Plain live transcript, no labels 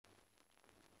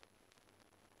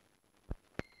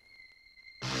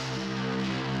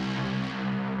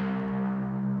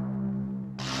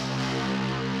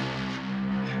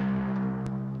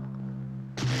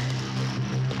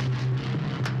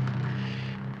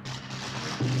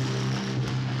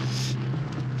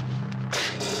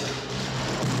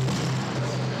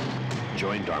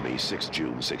Joined Army 6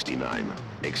 June 69.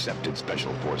 Accepted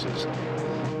Special Forces.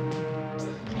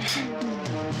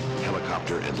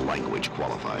 Helicopter and language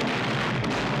qualified.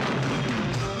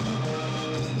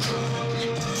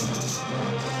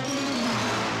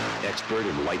 Expert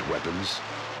in light weapons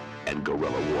and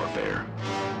guerrilla warfare.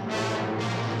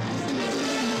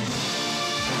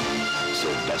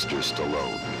 Sylvester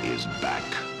Stallone is back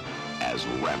as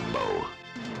Rambo.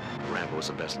 Rambo is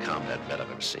the best combat vet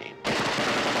I've ever seen.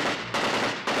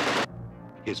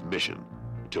 His mission,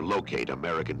 to locate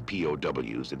American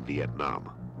POWs in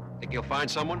Vietnam. Think you'll find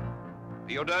someone?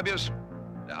 POWs?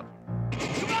 Doubt.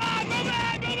 Come on, move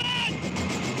in, move in!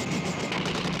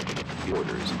 The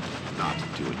orders not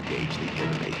to engage the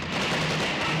enemy.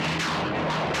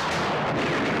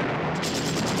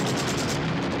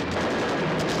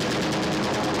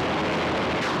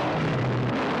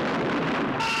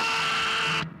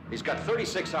 He's got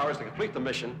 36 hours to complete the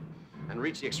mission and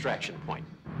reach the extraction point.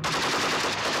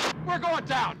 We're going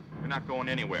down! We're not going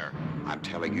anywhere. I'm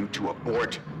telling you to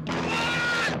abort.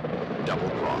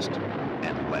 Double-crossed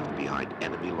and left behind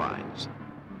enemy lines.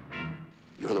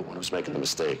 You're the one who's making the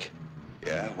mistake.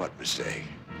 Yeah, what mistake?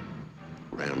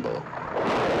 Rambo.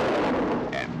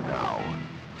 And now,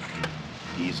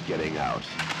 he's getting out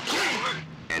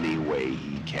any way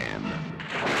he can.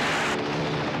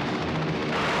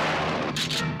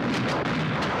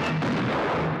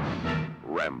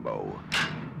 Rambo,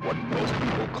 what most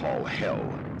people call hell,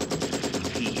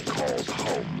 he calls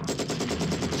home.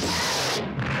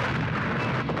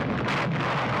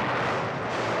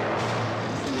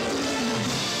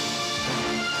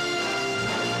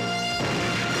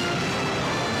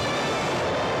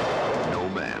 No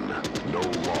man, no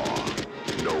law,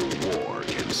 no war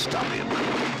can stop him.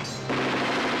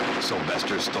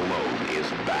 Sylvester Stallone is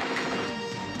back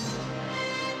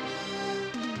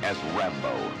as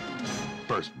Rambo.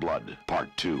 First Blood,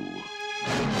 Part 2.